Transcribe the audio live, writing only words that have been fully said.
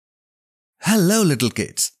Hello little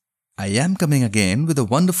kids! I am coming again with a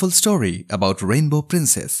wonderful story about Rainbow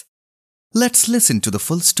Princess. Let's listen to the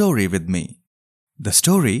full story with me. The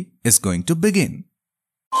story is going to begin.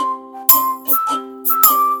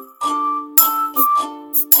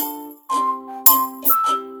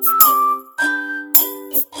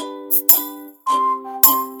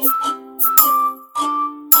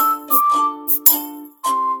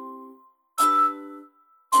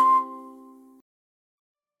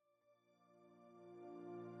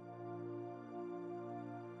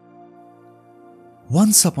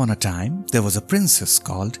 Once upon a time, there was a princess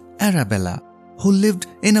called Arabella who lived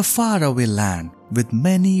in a faraway land with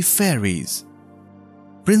many fairies.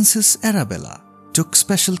 Princess Arabella took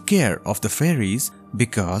special care of the fairies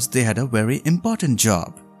because they had a very important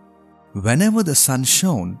job. Whenever the sun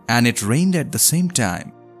shone and it rained at the same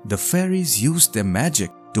time, the fairies used their magic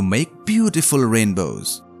to make beautiful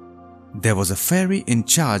rainbows. There was a fairy in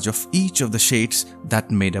charge of each of the shades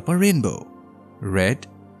that made up a rainbow: red,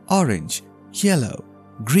 orange, yellow,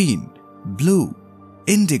 green, blue,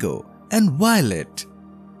 indigo, and violet.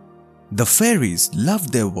 The fairies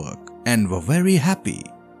loved their work and were very happy.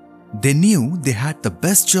 They knew they had the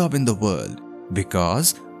best job in the world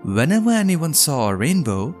because whenever anyone saw a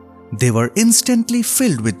rainbow, they were instantly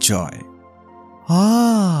filled with joy.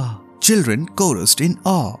 "Ah!" children chorused in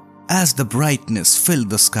awe as the brightness filled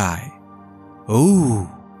the sky.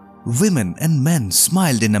 "Oh!" women and men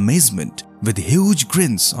smiled in amazement with huge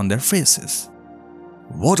grins on their faces.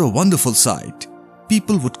 "What a wonderful sight!"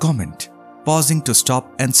 people would comment, pausing to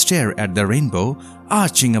stop and stare at the rainbow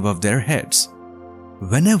arching above their heads.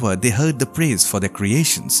 Whenever they heard the praise for their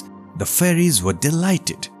creations, the fairies were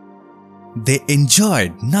delighted. They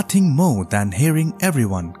enjoyed nothing more than hearing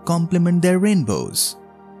everyone compliment their rainbows.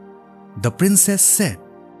 The princess said,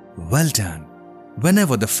 "Well done,"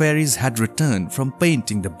 whenever the fairies had returned from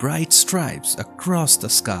painting the bright stripes across the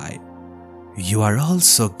sky. "You are all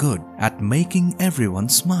so good at making everyone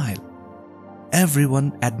smile.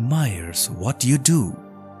 Everyone admires what you do."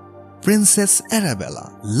 Princess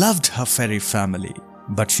Arabella loved her fairy family,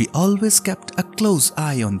 but she always kept a close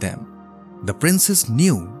eye on them. The princess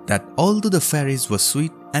knew that although the fairies were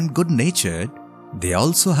sweet and good-natured, they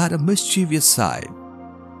also had a mischievous side.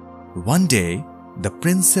 One day, the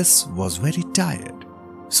princess was very tired,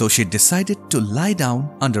 so she decided to lie down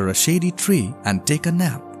under a shady tree and take a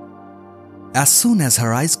nap. As soon as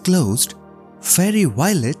her eyes closed, Fairy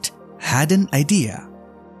Violet had an idea.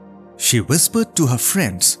 She whispered to her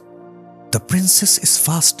friends, "The princess is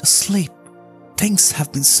fast asleep. Things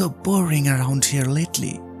have been so boring around here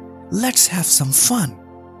lately. Let's have some fun."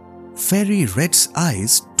 Fairy Red's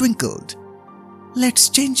eyes twinkled. "Let's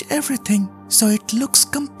change everything so it looks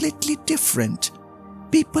completely different.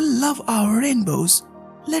 People love our rainbows.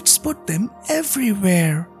 Let's put them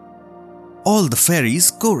everywhere." All the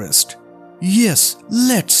fairies chorused, "Yes,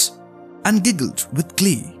 let's," and giggled with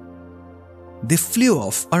glee. They flew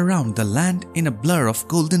off around the land in a blur of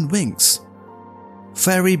golden wings.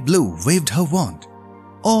 Fairy Blue waved her wand.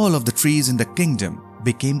 All of the trees in the kingdom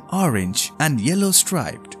became orange and yellow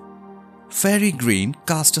striped. Fairy Green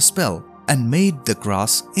cast a spell and made the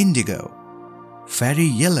grass indigo. Fairy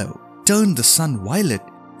Yellow turned the sun violet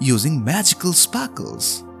using magical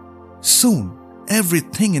sparkles. Soon,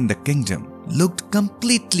 everything in the kingdom looked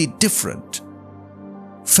completely different.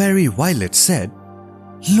 Fairy Violet said,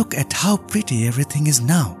 "Look at how pretty everything is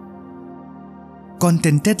now."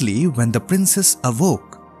 Contentedly, when the princess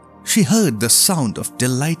awoke, she heard the sound of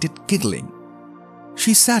delighted giggling.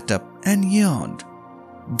 She sat up and yawned,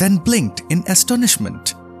 then blinked in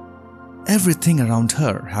astonishment. Everything around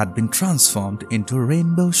her had been transformed into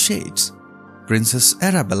rainbow shades. Princess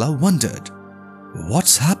Arabella wondered,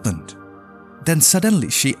 "What's happened?" Then suddenly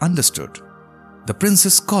she understood. The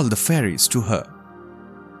princess called the fairies to her.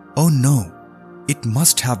 "Oh no, it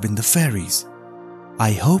must have been the fairies.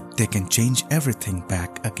 I hope they can change everything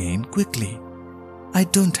back again quickly. I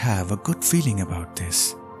don't have a good feeling about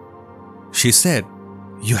this." She said,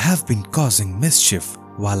 "You have been causing mischief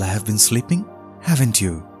while I have been sleeping, haven't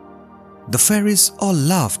you?" The fairies all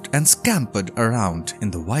laughed and scampered around in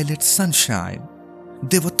the violet sunshine.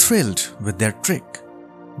 They were thrilled with their trick.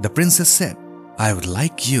 The princess said, "I would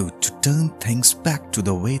like you to turn things back to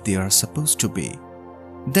the way they are supposed to be."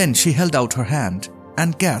 Then she held out her hand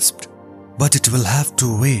and gasped, "But it will have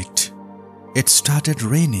to wait. It started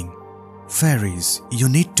raining. Fairies, you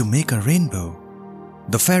need to make a rainbow."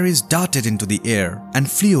 The fairies darted into the air and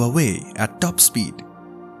flew away at top speed.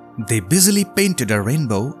 They busily painted a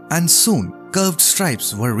rainbow, and soon curved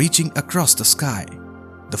stripes were reaching across the sky.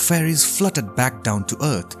 The fairies fluttered back down to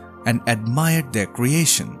earth and admired their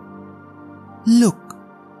creation. "Look,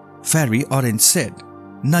 Fairy Orange said,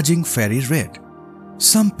 nudging Fairy Red.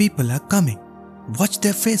 "Some people are coming. Watch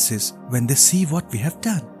their faces when they see what we have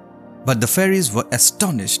done." But the fairies were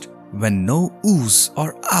astonished when no oohs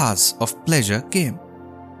or ahs of pleasure came.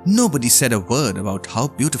 Nobody said a word about how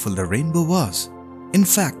beautiful the rainbow was. In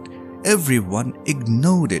fact, everyone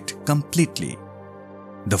ignored it completely.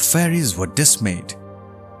 The fairies were dismayed.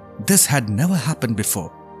 This had never happened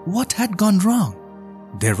before. What had gone wrong?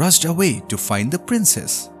 They rushed away to find the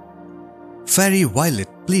princess. Fairy Violet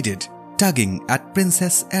pleaded, tugging at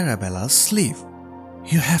Princess Arabella's sleeve.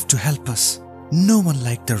 "You have to help us. No one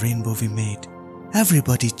liked the rainbow we made.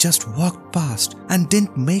 Everybody just walked past and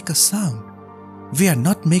didn't make a sound. We are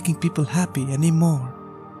not making people happy anymore.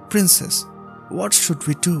 Princess, what should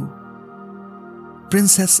we do?"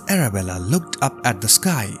 Princess Arabella looked up at the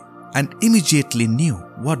sky and immediately knew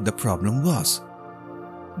what the problem was.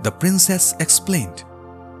 The princess explained,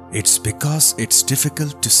 "It's because it's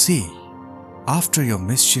difficult to see. After your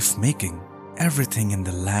mischief making, everything in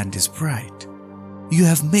the land is bright. You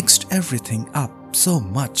have mixed everything up so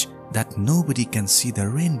much that nobody can see the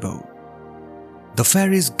rainbow." The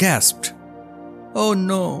fairies gasped. "Oh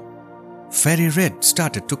no!" Fairy Red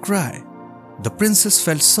started to cry. The princess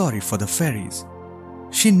felt sorry for the fairies.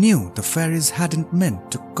 She knew the fairies hadn't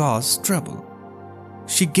meant to cause trouble.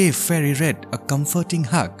 She gave Fairy Red a comforting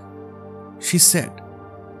hug. She said,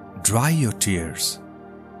 "Dry your tears.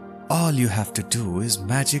 All you have to do is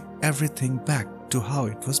magic everything back to how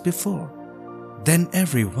it was before. Then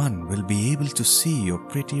everyone will be able to see your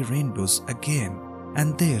pretty rainbows again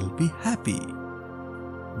and they'll be happy."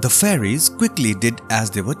 The fairies quickly did as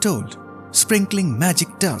they were told, sprinkling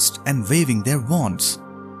magic dust and waving their wands.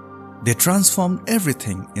 They transformed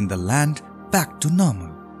everything in the land back to normal.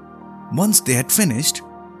 Once they had finished,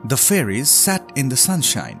 the fairies sat in the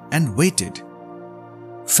sunshine and waited.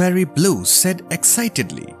 Fairy Blue said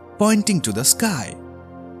excitedly, pointing to the sky,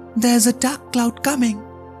 "There's a dark cloud coming."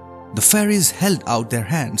 The fairies held out their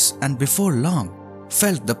hands and before long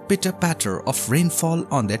felt the pitter-patter of rainfall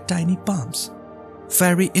on their tiny palms.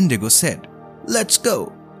 Fairy Indigo said, "Let's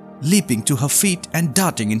go," leaping to her feet and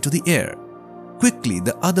darting into the air. Quickly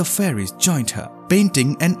the other fairies joined her,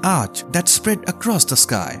 painting an arch that spread across the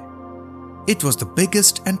sky. It was the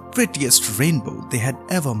biggest and prettiest rainbow they had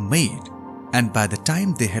ever made, and by the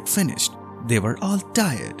time they had finished, they were all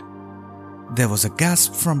tired. There was a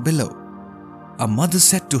gasp from below. A mother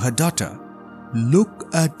said to her daughter, "Look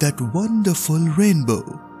at that wonderful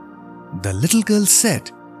rainbow." The little girl said,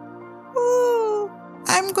 "Oh,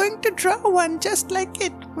 I'm going to draw one just like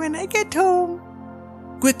it when I get home."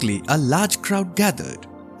 Quickly, a large crowd gathered,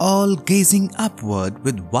 all gazing upward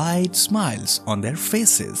with wide smiles on their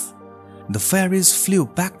faces. The fairies flew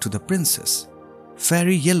back to the princess.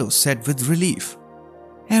 Fairy Yellow said with relief,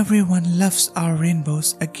 "Everyone loves our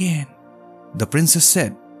rainbows again." The princess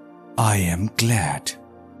said, "I am glad."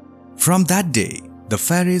 From that day, the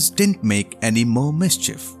fairies didn't make any more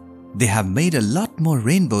mischief. They have made a lot more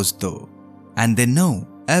rainbows though, and they know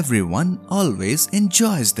everyone always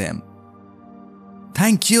enjoys them.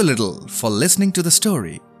 Thank you, Little, for listening to the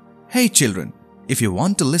story. Hey children, if you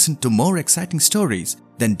want to listen to more exciting stories,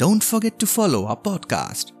 then don't forget to follow our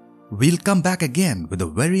podcast. We'll come back again with a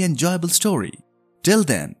very enjoyable story. Till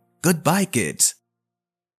then, goodbye kids.